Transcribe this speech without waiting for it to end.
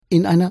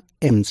In einer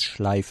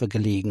Emsschleife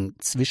gelegen,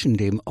 zwischen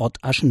dem Ort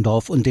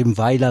Aschendorf und dem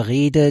Weiler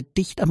Rede,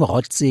 dicht am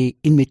Rotsee,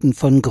 inmitten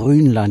von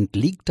Grünland,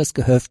 liegt das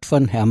Gehöft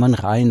von Hermann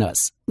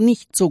Reiners.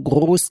 Nicht so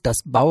groß das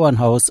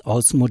Bauernhaus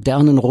aus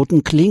modernen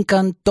roten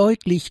Klinkern,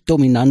 deutlich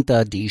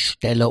dominanter die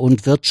Ställe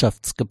und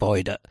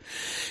Wirtschaftsgebäude.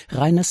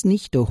 Reiners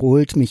Nichte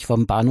holt mich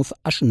vom Bahnhof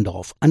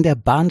Aschendorf an der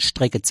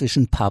Bahnstrecke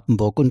zwischen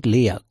Papenburg und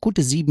Leer.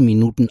 Gute 7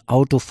 Minuten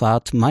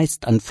Autofahrt,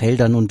 meist an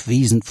Feldern und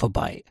Wiesen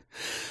vorbei.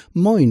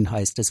 Moin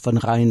heißt es von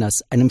Reiners,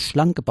 einem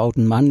schlank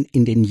gebauten Mann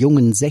in den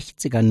jungen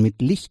 60ern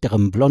mit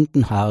lichterem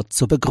blonden Haar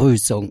zur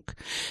Begrüßung.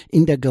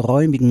 In der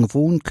geräumigen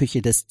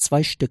Wohnküche des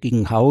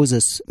zweistöckigen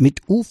Hauses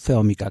mit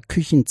U-förmiger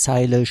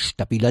Küchenzeile,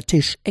 stabiler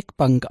Tisch,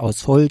 Eckbank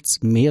aus Holz,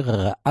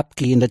 mehrere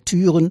abgehende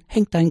Türen,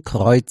 hängt ein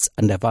Kreuz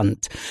an der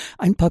Wand.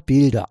 Ein paar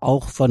Bilder,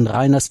 auch von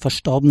Reiners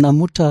verstorbener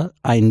Mutter,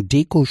 ein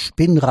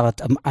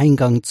Deko-Spinnrad am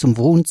Eingang zum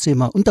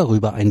Wohnzimmer und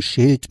darüber ein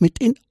Schild mit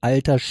in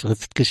alter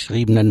Schrift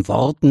geschriebenen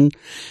Worten: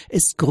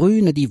 Es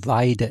grüne die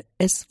Weide,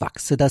 es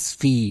wachse das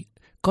Vieh.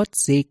 Gott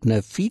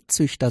segne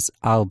Viehzüchters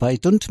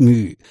Arbeit und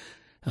Müh.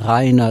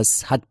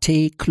 Reiners hat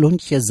Tee,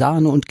 Klunche,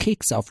 Sahne und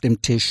Kekse auf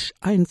dem Tisch.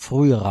 Ein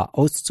früherer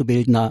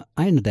Auszubildender,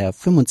 einer der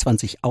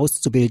 25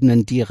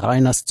 Auszubildenden, die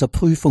Reiners zur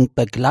Prüfung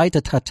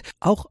begleitet hat,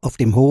 auch auf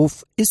dem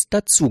Hof, ist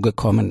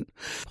dazugekommen.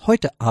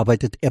 Heute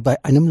arbeitet er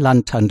bei einem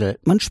Landhandel.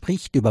 Man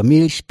spricht über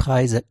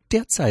Milchpreise,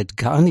 derzeit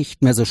gar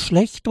nicht mehr so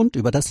schlecht, und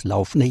über das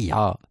laufende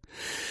Jahr.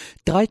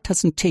 3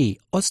 Tassen Tee,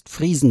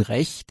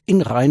 Ostfriesenrecht,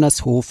 in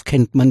Reiners Hof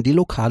kennt man die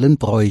lokalen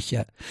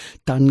Bräuche.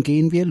 Dann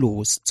gehen wir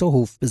los zur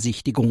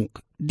Hofbesichtigung.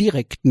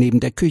 Direkt neben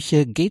der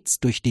Küche geht's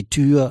durch die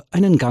Tür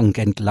einen Gang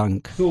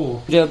entlang.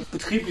 So, der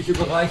betriebliche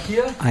Bereich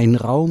hier. Ein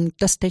Raum,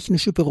 das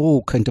technische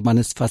Büro könnte man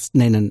es fast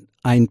nennen.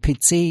 Ein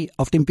PC,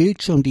 auf dem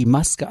Bildschirm die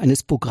Maske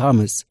eines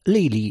Programmes.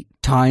 Leli,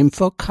 Time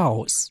for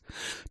Cows.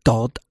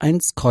 Dort ein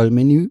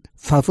Scrollmenü,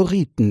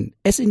 Favoriten.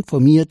 Es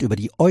informiert über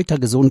die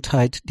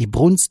Eutergesundheit, die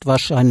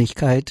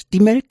Brunstwahrscheinlichkeit, die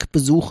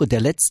Melkbesuche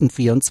der letzten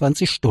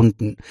 24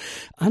 Stunden.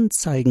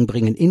 Anzeigen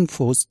bringen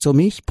Infos zur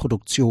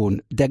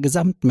Milchproduktion, der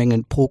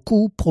Gesamtmengen pro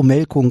Kuh, pro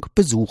Melkung,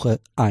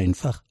 Besuche,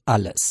 einfach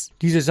alles.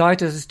 Diese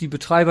Seite, das ist die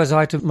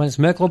Betreiberseite meines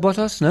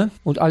Melkroboters, ne?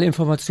 Und alle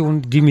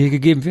Informationen, die mir hier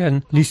gegeben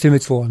werden, liest er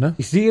mit vor, ne?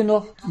 Ich sehe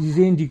noch, Sie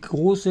sehen die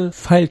große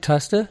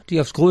Pfeiltaste, die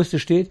aufs Größte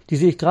steht. Die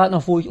sehe ich gerade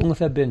noch, wo ich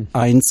ungefähr bin.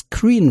 Ein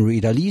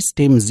Screenreader liest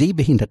dem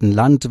sehbehinderten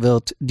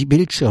Landwirt die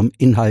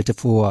Bildschirminhalte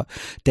vor.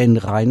 Denn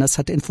Reiners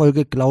hat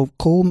infolge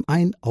Glaukom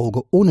ein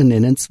Auge ohne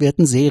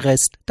nennenswerten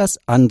Sehrest. Das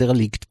andere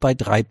liegt bei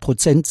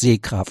 3%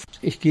 Sehkraft.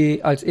 Ich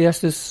gehe als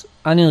erstes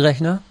an den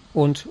Rechner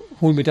und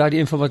hole mir da die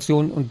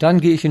Informationen, und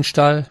dann gehe ich in den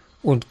Stall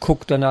und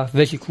gucke danach,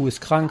 welche Kuh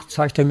ist krank,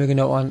 zeigt er mir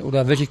genau an,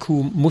 oder welche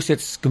Kuh muss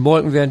jetzt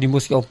gemolken werden, die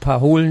muss ich auch ein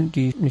paar holen,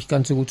 die nicht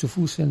ganz so gut zu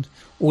Fuß sind,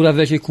 oder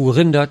welche Kuh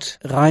rindert.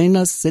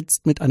 Reiners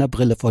sitzt mit einer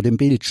Brille vor dem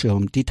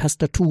Bildschirm. Die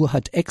Tastatur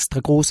hat extra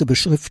große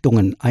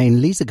Beschriftungen. Ein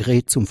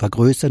Lesegerät zum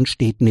Vergrößern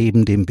steht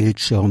neben dem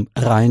Bildschirm.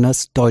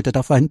 Reiners deutet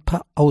auf ein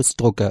paar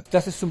Ausdrucke.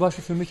 Das ist zum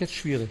Beispiel für mich jetzt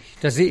schwierig.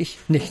 Da sehe ich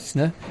nichts,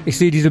 ne? Ich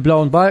sehe diese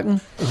blauen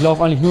Balken. Ich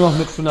laufe eigentlich nur noch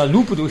mit so einer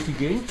Lupe durch die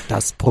Gegend.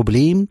 Das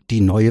Problem,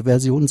 die neue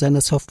Version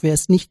seiner Software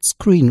ist nicht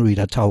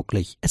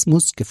Screenreader-tauglich. Es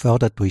muss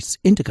gefördert durchs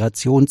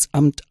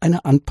Integrationsamt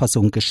eine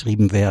Anpassung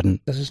geschrieben werden.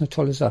 Das ist eine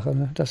tolle Sache,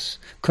 ne? Das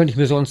könnte ich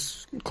mir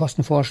sonst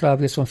Kostenvorschlag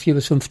jetzt von 4.000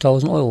 bis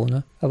 5.000 Euro,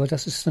 ne? Aber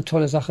das ist eine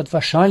tolle Sache.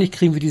 Wahrscheinlich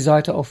kriegen wir die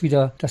Seite auch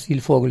wieder, dass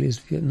die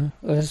vorgelesen wird, ne?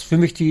 Das ist für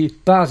mich die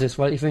Basis,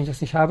 weil wenn ich das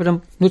nicht habe,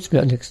 dann nutzt mir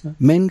ja nichts, ne?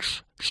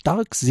 Mensch,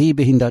 stark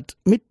sehbehindert,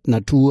 mit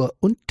Natur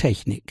und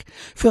Technik.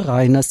 Für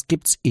Reiners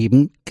gibt's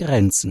eben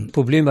Grenzen.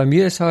 Problem bei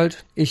mir ist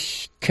halt,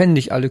 ich kenne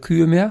nicht alle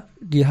Kühe mehr.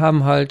 Die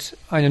haben halt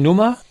eine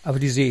Nummer, aber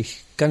die sehe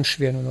ich ganz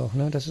schwer nur noch,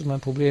 ne? Das ist mein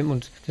Problem,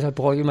 und deshalb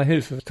brauche ich immer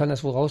Hilfe. Ich kann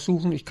das wo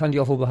raussuchen, ich kann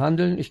die auch wo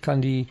behandeln, ich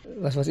kann die,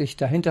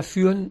 dahinter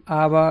führen,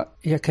 aber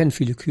ich erkenne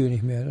viele Kühe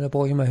nicht mehr. Da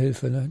brauche ich immer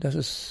Hilfe, ne? Das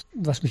ist,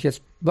 was mich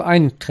jetzt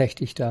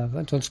beeinträchtigt da.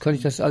 Sonst könnte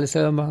ich das alles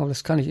selber machen, aber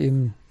das kann ich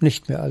eben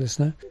nicht mehr alles,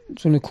 ne?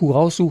 So eine Kuh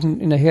raussuchen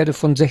in der Herde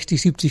von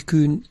 60, 70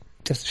 Kühen,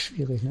 das ist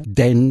schwierig, ne?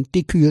 Denn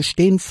die Kühe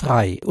stehen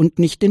frei und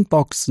nicht in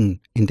Boxen,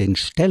 in den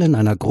Ställen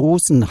einer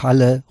großen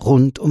Halle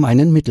rund um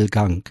einen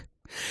Mittelgang.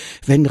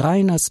 Wenn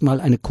Reiners mal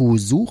eine Kuh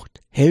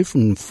sucht,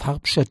 helfen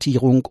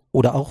Farbschattierung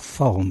oder auch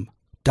Form.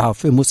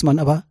 Dafür muss man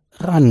aber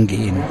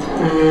rangehen.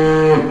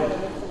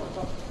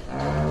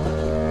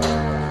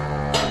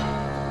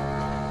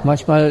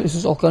 Manchmal ist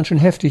es auch ganz schön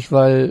heftig,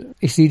 weil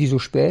ich sehe die so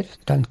spät.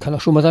 Dann kann auch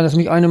schon mal sein, dass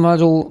mich eine mal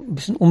so ein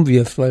bisschen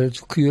umwirft, weil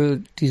so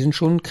Kühe, die sind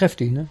schon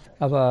kräftig, ne?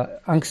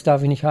 Aber Angst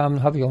darf ich nicht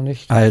haben, habe ich auch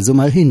nicht. Also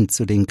mal hin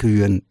zu den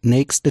Kühen.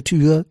 Nächste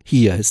Tür,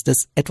 hier ist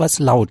es etwas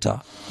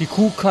lauter. Die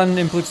Kuh kann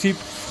im Prinzip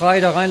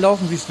frei da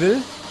reinlaufen, wie es will.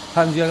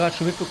 Haben Sie ja gerade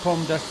schon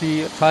mitbekommen, dass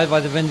sie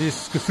teilweise, wenn sie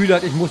das Gefühl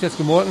hat, ich muss jetzt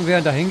gemolken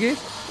werden, dahin geht.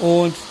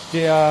 Und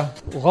Der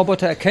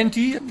Roboter erkennt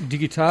die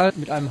digital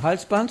mit einem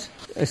Halsband.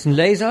 Es ist ein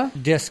Laser,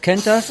 der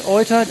scannt das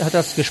Euter, hat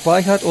das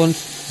gespeichert und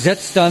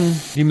setzt dann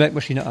die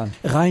Melkmaschine an.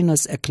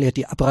 Reiners erklärt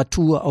die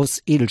Apparatur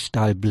aus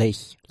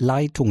Edelstahlblech,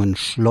 Leitungen,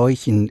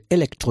 Schläuchen,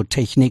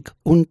 Elektrotechnik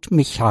und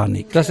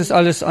Mechanik. Das ist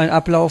alles ein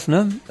Ablauf,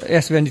 ne?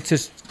 Erst werden die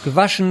Zitzen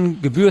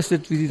gewaschen,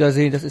 gebürstet, wie Sie da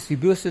sehen, das ist die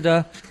Bürste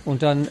da.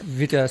 Und dann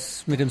wird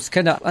das mit dem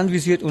Scanner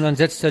anvisiert und dann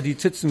setzt er die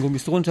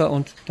Zitzengummis drunter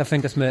und da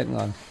fängt das Melken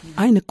an.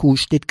 Eine Kuh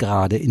steht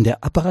gerade in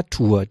der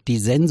Apparatur. Die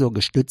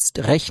sensorgestützt,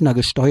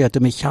 rechnergesteuerte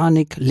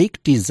Mechanik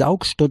legt die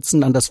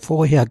Saugstutzen an das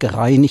vorher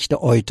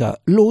gereinigte Euter.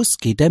 Los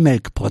geht der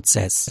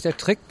Melkprozess. Der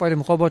Trick bei den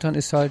Robotern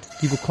ist halt,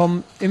 die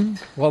bekommen im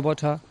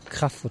Roboter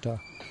Kraftfutter.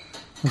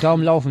 Und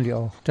darum laufen die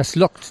auch. Das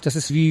lockt, das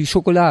ist wie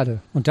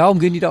Schokolade. Und darum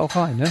gehen die da auch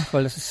rein, ne?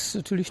 Weil das ist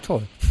natürlich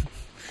toll.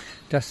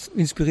 Das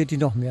inspiriert die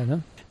noch mehr,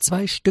 ne?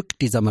 2 Stück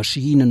dieser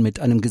Maschinen mit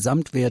einem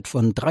Gesamtwert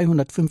von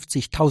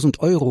 350.000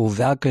 €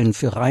 werkeln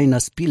für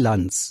Reiners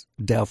Bilanz.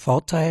 Der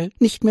Vorteil?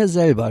 Nicht mehr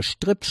selber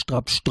Stripp,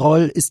 Strapp,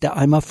 Stroll, ist der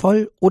Eimer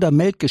voll oder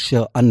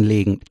Melkgeschirr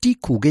anlegen. Die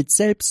Kuh geht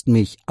selbst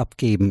Milch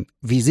abgeben,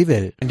 wie sie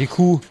will. Die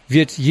Kuh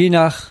wird je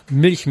nach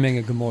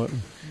Milchmenge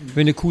gemolken.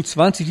 Wenn eine Kuh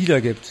 20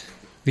 Liter gibt,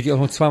 wird die auch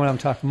nur 2-mal am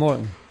Tag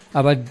gemolken.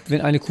 Aber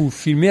wenn eine Kuh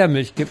viel mehr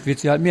Milch gibt, wird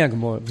sie halt mehr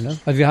gemolken. Ne?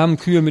 Also wir haben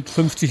Kühe mit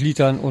 50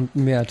 Litern und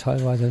mehr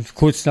teilweise.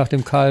 Kurz nach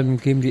dem Kalben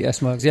geben die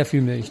erstmal sehr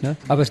viel Milch. Ne?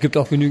 Aber es gibt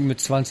auch genügend mit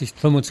 20,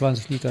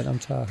 25 Litern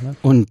am Tag. Ne?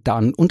 Und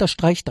dann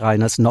unterstreicht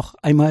Reiners noch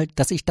einmal,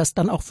 dass sich das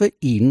dann auch für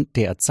ihn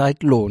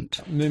derzeit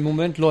lohnt. Im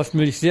Moment läuft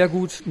Milch sehr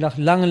gut. Nach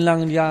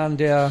langen Jahren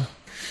der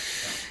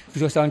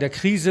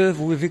Krise,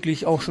 wo wir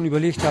wirklich auch schon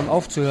überlegt haben,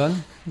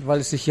 aufzuhören,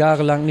 weil es sich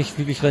jahrelang nicht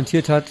wirklich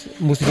rentiert hat,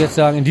 muss ich jetzt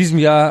sagen, in diesem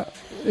Jahr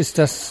ist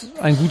das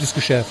ein gutes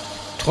Geschäft.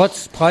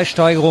 Trotz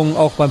Preissteigerungen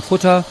auch beim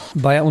Futter,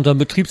 bei unseren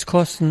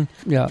Betriebskosten,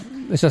 ja,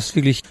 ist das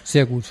wirklich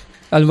sehr gut.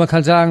 Also man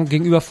kann sagen,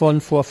 gegenüber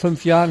von vor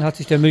 5 Jahren hat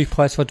sich der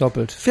Milchpreis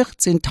verdoppelt.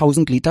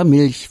 14.000 Liter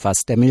Milch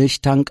fasst der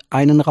Milchtank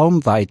einen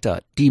Raum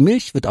weiter. Die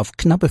Milch wird auf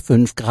knappe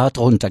 5 Grad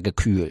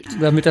runtergekühlt.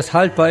 Damit das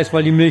haltbar ist,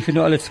 weil die Milch wird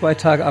nur alle 2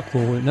 Tage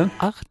abgeholt. Ne?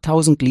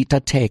 8.000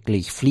 Liter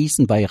täglich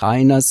fließen bei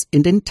Reiners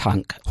in den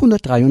Tank.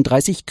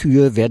 133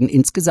 Kühe werden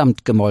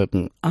insgesamt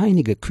gemolken.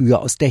 Einige Kühe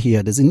aus der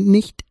Herde sind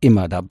nicht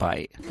immer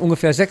dabei.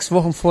 Ungefähr 6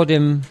 Wochen vor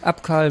dem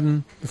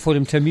Abkalben, vor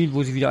dem Termin,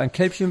 wo sie wieder ein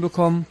Kälbchen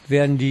bekommen,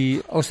 werden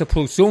die aus der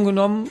Produktion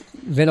genommen,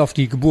 werden auf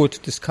die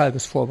Geburt des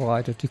Kalbes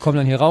vorbereitet. Die kommen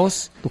dann hier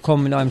raus,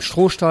 bekommen in einem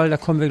Strohstall, da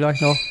kommen wir gleich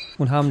noch,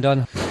 und haben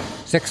dann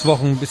 6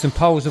 Wochen ein bisschen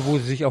Pause, wo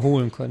sie sich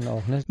erholen können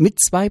auch. Ne? Mit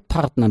 2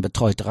 Partnern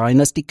betreut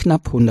Reiners die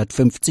knapp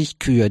 150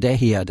 Kühe der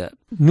Herde.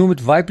 Nur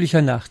mit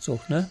weiblicher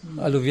Nachzucht. Ne?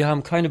 Also wir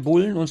haben keine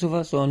Bullen und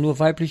sowas, sondern nur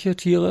weibliche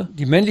Tiere.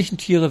 Die männlichen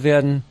Tiere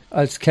werden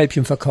als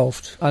Kälbchen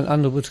verkauft an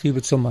andere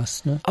Betriebe zur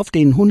Mast. Ne? Auf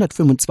den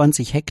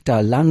 125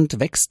 Hektar Land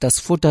wächst das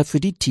Futter für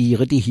die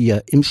Tiere, die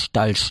hier im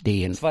Stall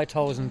stehen.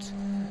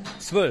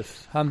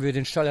 2012 haben wir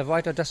den Stall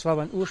erweitert. Das war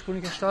mein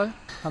ursprünglicher Stall.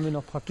 Haben wir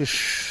noch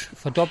praktisch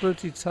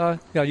verdoppelt, die Zahl.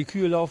 Ja, die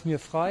Kühe laufen hier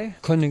frei,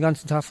 können den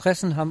ganzen Tag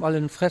fressen, haben alle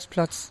einen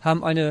Fressplatz,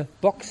 haben eine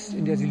Box,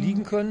 in der sie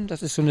liegen können.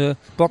 Das ist so eine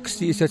Box,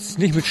 die ist jetzt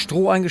nicht mit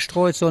Stroh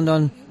eingestreut,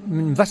 sondern mit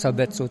einem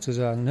Wasserbett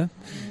sozusagen. Ne?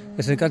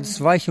 Das ist eine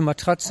ganz weiche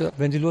Matratze.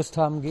 Wenn sie Lust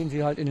haben, gehen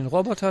sie halt in den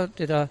Roboter,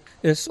 der da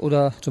ist,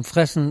 oder zum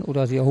Fressen,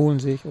 oder sie erholen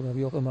sich oder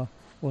wie auch immer.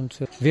 Und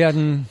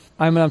werden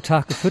einmal am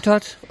Tag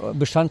gefüttert.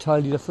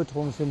 Bestandteile dieser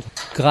Fütterung sind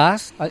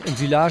Gras in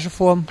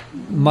Silageform,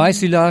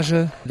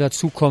 Mais-Silage.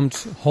 Dazu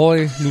kommt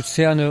Heu,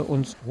 Luzerne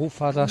und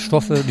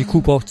Rohfaserstoffe. Die Kuh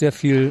braucht sehr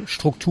viel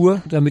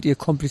Struktur, damit ihr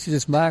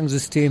kompliziertes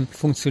Magensystem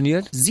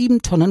funktioniert.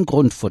 7 Tonnen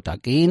Grundfutter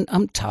gehen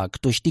am Tag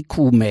durch die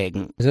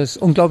Kuhmägen. Das ist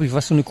unglaublich,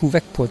 was so eine Kuh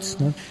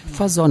wegputzt. Ne?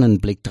 Versonnen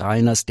blickt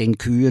Reiners den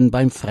Kühen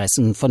beim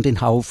Fressen von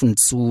den Haufen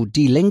zu,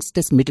 die längs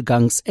des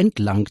Mittelgangs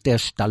entlang der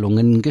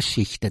Stallungen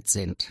geschichtet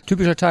sind.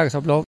 Typischer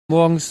Tagesablauf.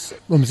 Morgens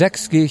um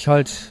 6 gehe ich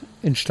halt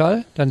in den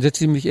Stall. Dann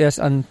setze ich mich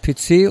erst an den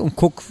PC und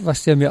gucke,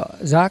 was der mir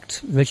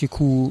sagt, welche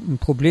Kuh ein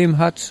Problem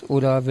hat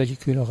oder welche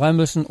Kühe noch rein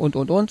müssen und.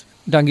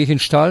 Dann gehe ich in den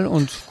Stall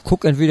und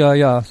gucke entweder,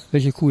 ja,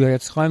 welche Kuh da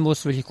jetzt rein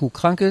muss, welche Kuh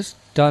krank ist.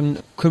 Dann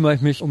kümmere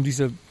ich mich um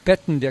diese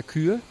Betten der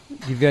Kühe.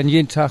 Die werden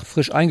jeden Tag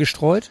frisch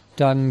eingestreut.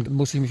 Dann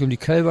muss ich mich um die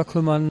Kälber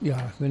kümmern.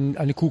 Ja, wenn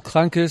eine Kuh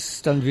krank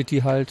ist, dann wird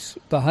die halt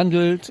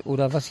behandelt.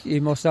 Oder was ich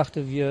eben auch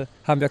sagte, wir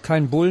haben ja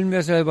keinen Bullen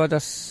mehr selber.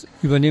 Das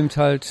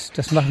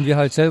machen wir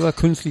halt selber,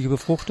 künstliche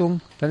Befruchtung.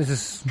 Dann ist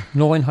es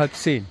 9, halb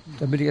 10.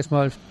 Dann bin ich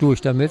erstmal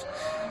durch damit.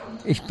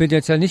 Ich bin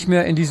jetzt ja nicht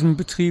mehr in diesem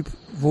Betrieb,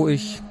 wo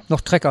ich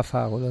noch Trecker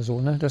fahre oder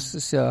so. Ne? Das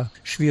ist ja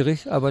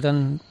schwierig, aber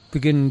dann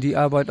beginnen die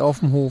Arbeit auf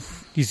dem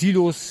Hof. Die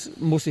Silos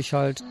muss ich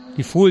halt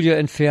die Folie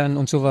entfernen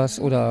und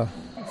sowas oder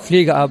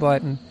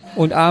Pflegearbeiten.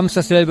 Und abends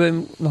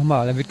dasselbe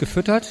nochmal. Dann wird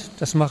gefüttert,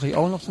 das mache ich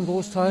auch noch zum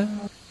Großteil.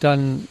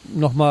 Dann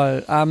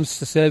nochmal abends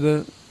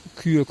dasselbe,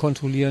 Kühe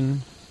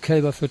kontrollieren,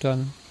 Kälber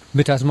füttern.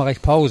 Mittags mache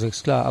ich Pause,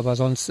 ist klar, aber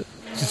sonst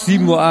ist es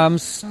 7 Uhr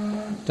abends,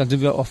 dann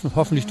sind wir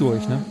hoffentlich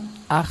durch. Ne?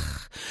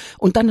 Ach,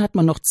 und dann hat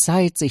man noch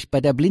Zeit, sich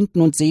bei der Blinden-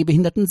 und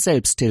Sehbehinderten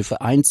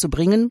Selbsthilfe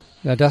einzubringen?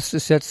 Ja, das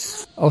ist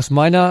jetzt aus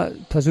meiner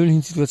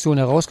persönlichen Situation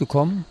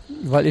herausgekommen,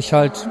 weil ich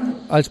halt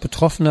als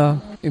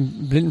Betroffener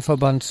im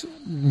Blindenverband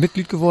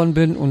Mitglied geworden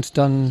bin und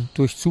dann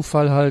durch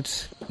Zufall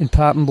halt in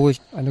Papenburg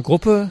eine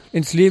Gruppe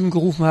ins Leben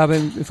gerufen habe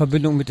in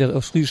Verbindung mit der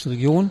ostfriesischen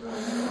Region.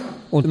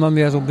 Und immer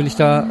mehr so bin ich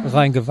da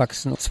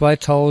reingewachsen.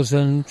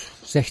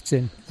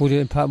 2016 wurde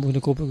in Papenburg eine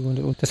Gruppe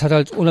gegründet. Und das hat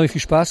halt unheimlich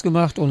viel Spaß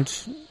gemacht.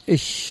 Und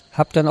ich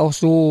habe dann auch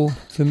so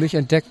für mich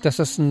entdeckt, dass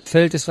das ein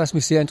Feld ist, was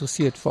mich sehr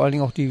interessiert. Vor allen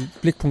Dingen auch die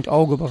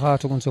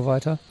Blickpunkt-Auge-Beratung und so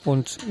weiter.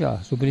 Und ja,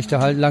 so bin ich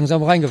da halt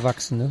langsam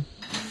reingewachsen, ne?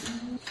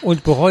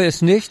 Und bereue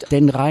es nicht.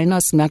 Denn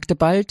Reiners merkte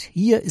bald,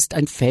 hier ist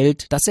ein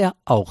Feld, das er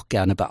auch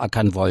gerne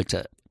beackern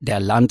wollte. Der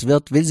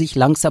Landwirt will sich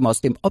langsam aus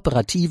dem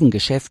operativen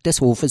Geschäft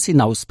des Hofes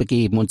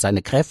hinausbegeben und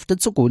seine Kräfte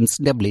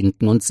zugunsten der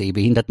Blinden und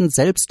sehbehinderten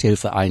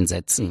Selbsthilfe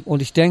einsetzen.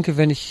 Und ich denke,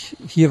 wenn ich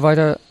hier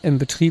weiter im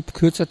Betrieb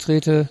kürzer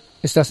trete,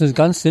 ist das eine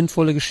ganz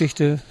sinnvolle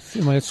Geschichte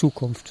für meine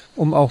Zukunft,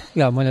 um auch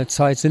meine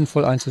Zeit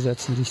sinnvoll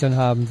einzusetzen, die ich dann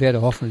haben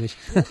werde, hoffentlich.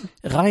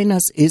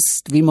 Reiners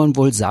ist, wie man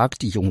wohl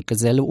sagt,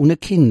 Junggeselle ohne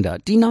Kinder.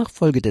 Die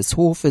Nachfolge des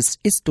Hofes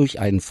ist durch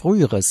ein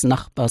früheres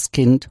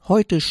Nachbarskind,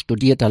 heute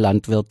studierter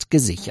Landwirt,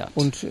 gesichert.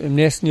 Und im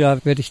nächsten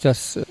Jahr werde ich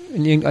das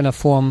in irgendeiner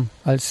Form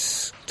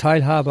als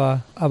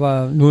Teilhaber,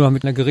 aber nur noch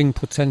mit einer geringen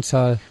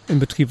Prozentzahl im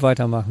Betrieb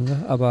weitermachen,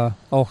 ne? Aber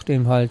auch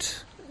dem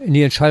halt in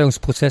die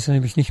Entscheidungsprozesse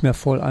nämlich nicht mehr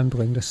voll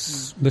einbringen.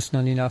 Das müssen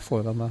dann die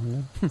Nachfolger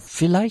machen. Ne?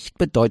 Vielleicht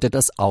bedeutet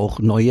das auch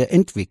neue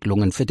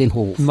Entwicklungen für den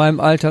Hof. In meinem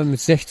Alter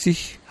mit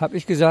 60 habe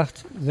ich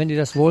gesagt, wenn ihr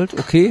das wollt,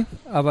 okay,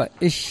 aber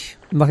ich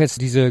mache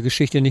jetzt diese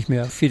Geschichte nicht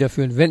mehr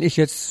federführend. Wenn ich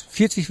jetzt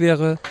 40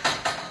 wäre,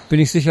 bin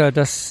ich sicher,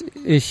 dass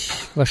ich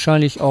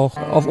wahrscheinlich auch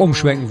auf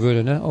umschwenken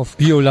würde, ne? Auf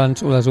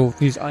Bioland oder so,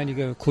 wie es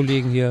einige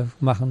Kollegen hier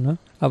machen. Ne?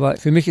 Aber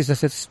für mich ist das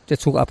jetzt der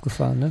Zug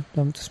abgefahren, ne?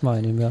 Das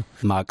meine ich, ja.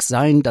 Mag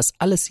sein, das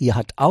alles hier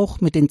hat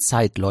auch mit den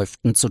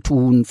Zeitläuften zu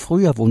tun.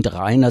 Früher wohnte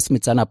Reiners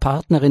mit seiner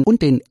Partnerin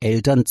und den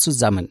Eltern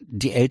zusammen.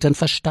 Die Eltern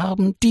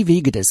verstarben, die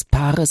Wege des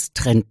Paares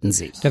trennten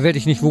sich. Da werde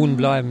ich nicht wohnen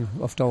bleiben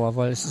auf Dauer,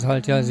 weil es ist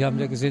halt, Sie haben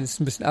ja gesehen, es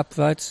ist ein bisschen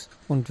abseits.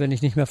 Und wenn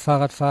ich nicht mehr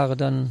Fahrrad fahre,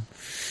 dann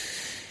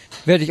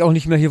werde ich auch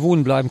nicht mehr hier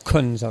wohnen bleiben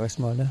können, sag ich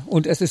mal. Ne?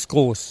 Und es ist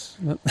groß.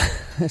 Ne?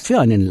 Für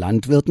einen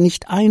Landwirt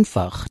nicht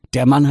einfach.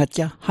 Der Mann hat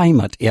ja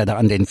Heimaterde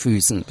an den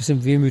Füßen. Ein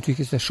bisschen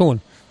wehmütig ist das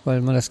schon, weil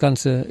man das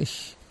Ganze,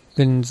 ich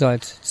bin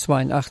seit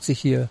 82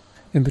 hier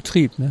im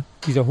Betrieb. Ne?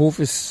 Dieser Hof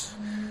ist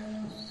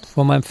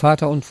von meinem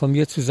Vater und von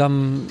mir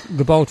zusammen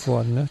gebaut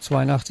worden. Ne?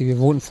 82, wir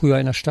wohnten früher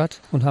in der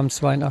Stadt und haben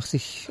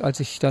 82, als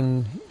ich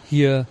dann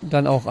hier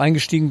dann auch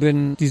eingestiegen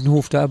bin, diesen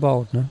Hof da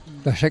erbaut. Ne?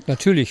 Da steckt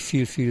natürlich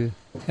viel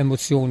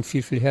Emotionen,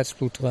 viel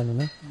Herzblut drin.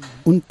 Ne?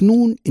 Und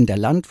nun in der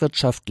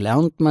Landwirtschaft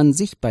lernt man,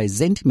 sich bei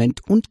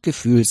Sentiment und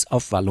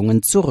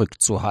Gefühlsaufwallungen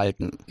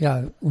zurückzuhalten.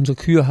 Ja, unsere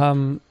Kühe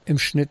haben im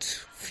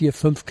Schnitt 4,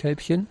 5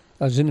 Kälbchen.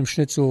 Also sind im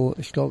Schnitt so,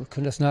 ich glaube, wir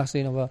können das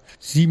nachsehen, aber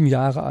 7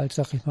 Jahre alt,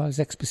 sag ich mal,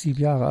 6 bis 7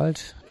 Jahre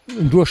alt.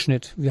 Im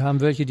Durchschnitt. Wir haben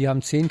welche, die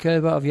haben 10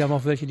 Kälber, aber wir haben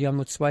auch welche, die haben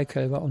nur 2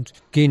 Kälber und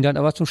gehen dann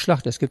aber zum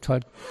Schlachter. Es gibt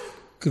halt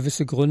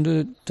gewisse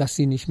Gründe, dass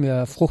sie nicht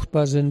mehr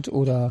fruchtbar sind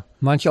oder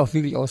manche auch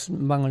wirklich aus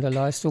mangelnder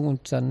Leistung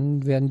und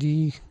dann werden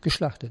die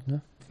geschlachtet,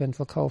 ne? Werden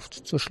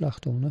verkauft zur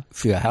Schlachtung. Ne?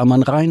 Für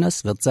Hermann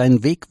Reiners wird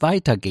sein Weg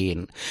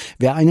weitergehen.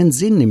 Wer einen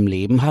Sinn im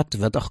Leben hat,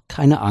 wird auch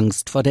keine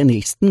Angst vor der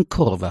nächsten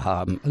Kurve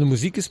haben. Also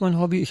Musik ist mein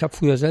Hobby. Ich habe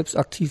früher selbst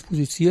aktiv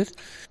musiziert.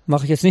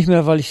 Mache ich jetzt nicht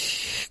mehr, weil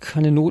ich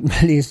keine Noten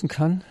mehr lesen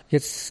kann.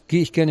 Jetzt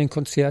gehe ich gerne in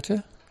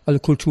Konzerte. Also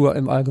Kultur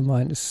im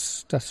Allgemeinen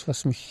ist das,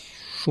 was mich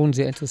schon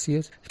sehr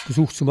interessiert. Ich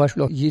besuche zum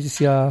Beispiel auch jedes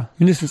Jahr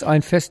mindestens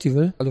ein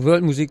Festival. Also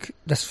Weltmusik,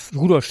 das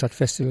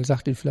Rudolstadt-Festival,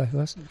 sagt Ihnen vielleicht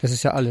was? Das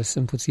ist ja alles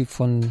im Prinzip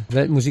von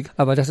Weltmusik.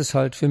 Aber das ist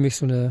halt für mich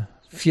so eine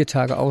 4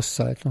 Tage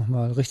Auszeit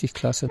nochmal. Richtig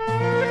klasse.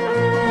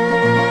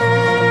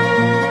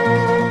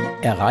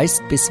 Er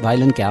reist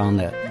bisweilen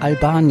gerne.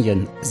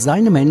 Albanien,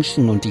 seine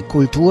Menschen und die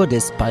Kultur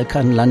des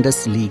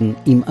Balkanlandes liegen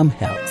ihm am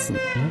Herzen.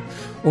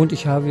 Und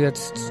ich habe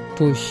jetzt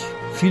durch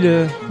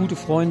viele gute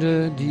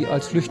Freunde, die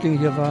als Flüchtlinge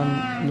hier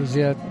waren, eine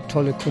sehr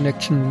tolle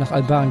Connection nach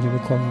Albanien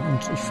bekommen.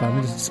 Und ich fahre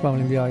mindestens 2-mal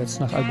im Jahr jetzt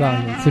nach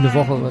Albanien. Für eine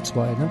Woche oder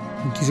 2. Ne?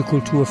 Und diese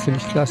Kultur finde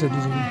ich klasse,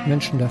 diese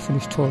Menschen da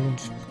finde ich toll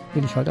und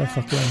bin ich halt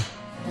einfach gern.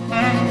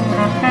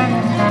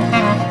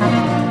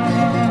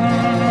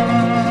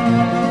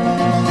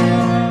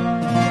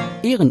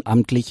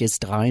 Ehrenamtlich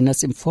ist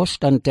Reiners im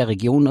Vorstand der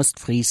Region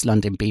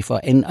Ostfriesland im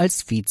BVN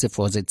als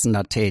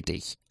Vizevorsitzender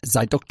tätig.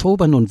 Seit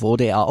Oktober nun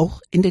wurde er auch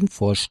in den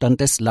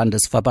Vorstand des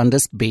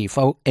Landesverbandes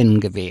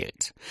BVN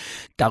gewählt.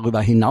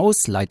 Darüber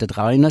hinaus leitet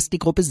Reiners die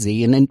Gruppe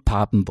Sehen in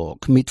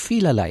Papenburg mit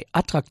vielerlei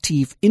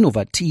attraktiv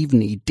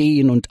innovativen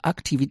Ideen und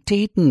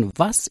Aktivitäten,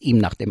 was ihm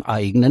nach dem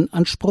eigenen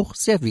Anspruch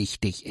sehr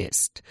wichtig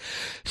ist.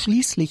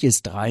 Schließlich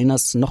ist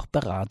Reiners noch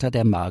Berater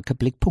der Marke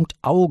Blickpunkt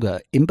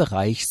Auge im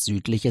Bereich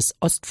südliches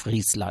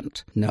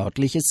Ostfriesland,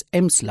 nördliches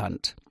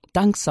Emsland.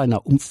 Dank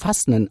seiner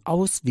umfassenden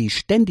wie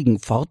ständigen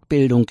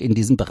Fortbildung in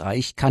diesem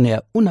Bereich kann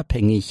er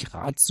unabhängig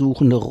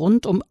Ratsuchende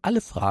rund um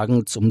alle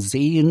Fragen zum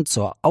Sehen,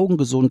 zur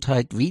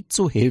Augengesundheit wie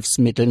zu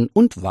Hilfsmitteln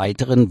und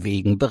weiteren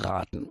Wegen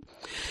beraten.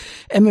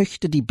 Er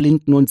möchte die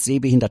Blinden- und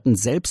Sehbehinderten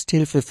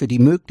Selbsthilfe für die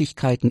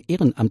Möglichkeiten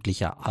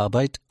ehrenamtlicher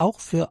Arbeit auch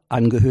für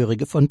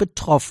Angehörige von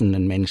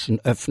betroffenen Menschen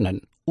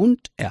öffnen.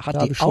 Und er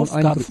hat die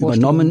Aufgabe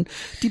übernommen,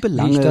 die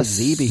Belange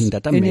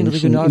sehbehinderter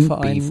Menschen im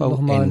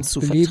BVN zu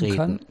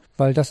vertreten.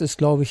 Weil das ist,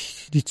 glaube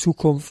ich, die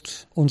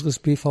Zukunft unseres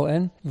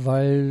BVN,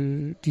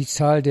 weil die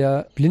Zahl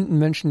der blinden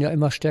Menschen ja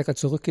immer stärker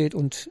zurückgeht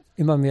und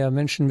immer mehr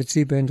Menschen mit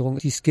Sehbehinderung,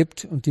 die es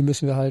gibt, und die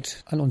müssen wir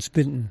halt an uns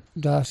binden.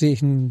 Da sehe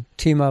ich ein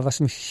Thema, was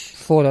mich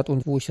fordert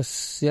und wo ich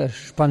das sehr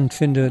spannend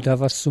finde, da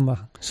was zu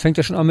machen. Es fängt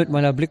ja schon an mit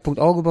meiner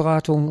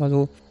Blickpunkt-Auge-Beratung,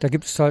 also da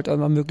gibt es halt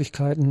immer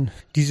Möglichkeiten,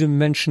 diese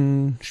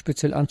Menschen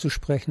speziell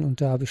anzusprechen,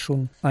 und da habe ich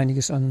schon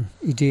einiges an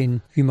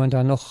Ideen, wie man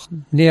da noch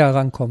näher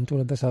rankommt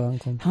oder besser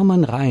rankommt.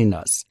 Hermann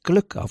Reiners,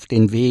 Glück auf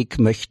den Weg,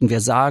 möchten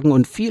wir sagen,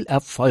 und viel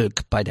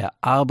Erfolg bei der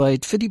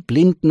Arbeit für die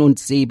blinden und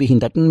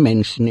sehbehinderten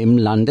Menschen im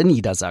Lande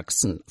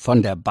Niedersachsen.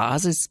 Von der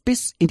Basis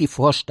bis in die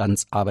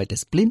Vorstandsarbeit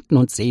des Blinden-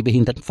 und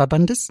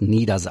Sehbehindertenverbandes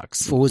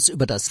Niedersachsen. Infos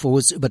über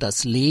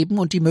das Leben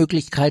und die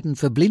Möglichkeiten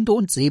für blinde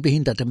und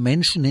sehbehinderte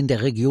Menschen in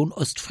der Region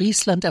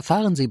Ostfriesland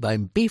erfahren Sie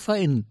beim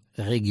BVN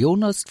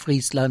Region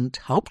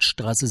Ostfriesland,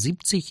 Hauptstraße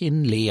 70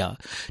 in Leer.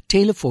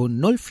 Telefon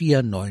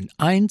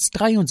 0491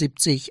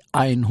 73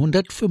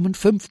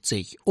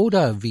 155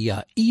 oder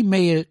via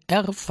E-Mail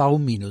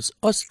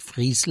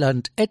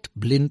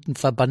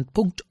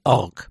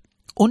rv-ostfriesland@blindenverband.org.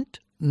 Und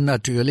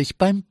natürlich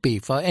beim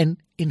BVN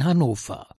in Hannover.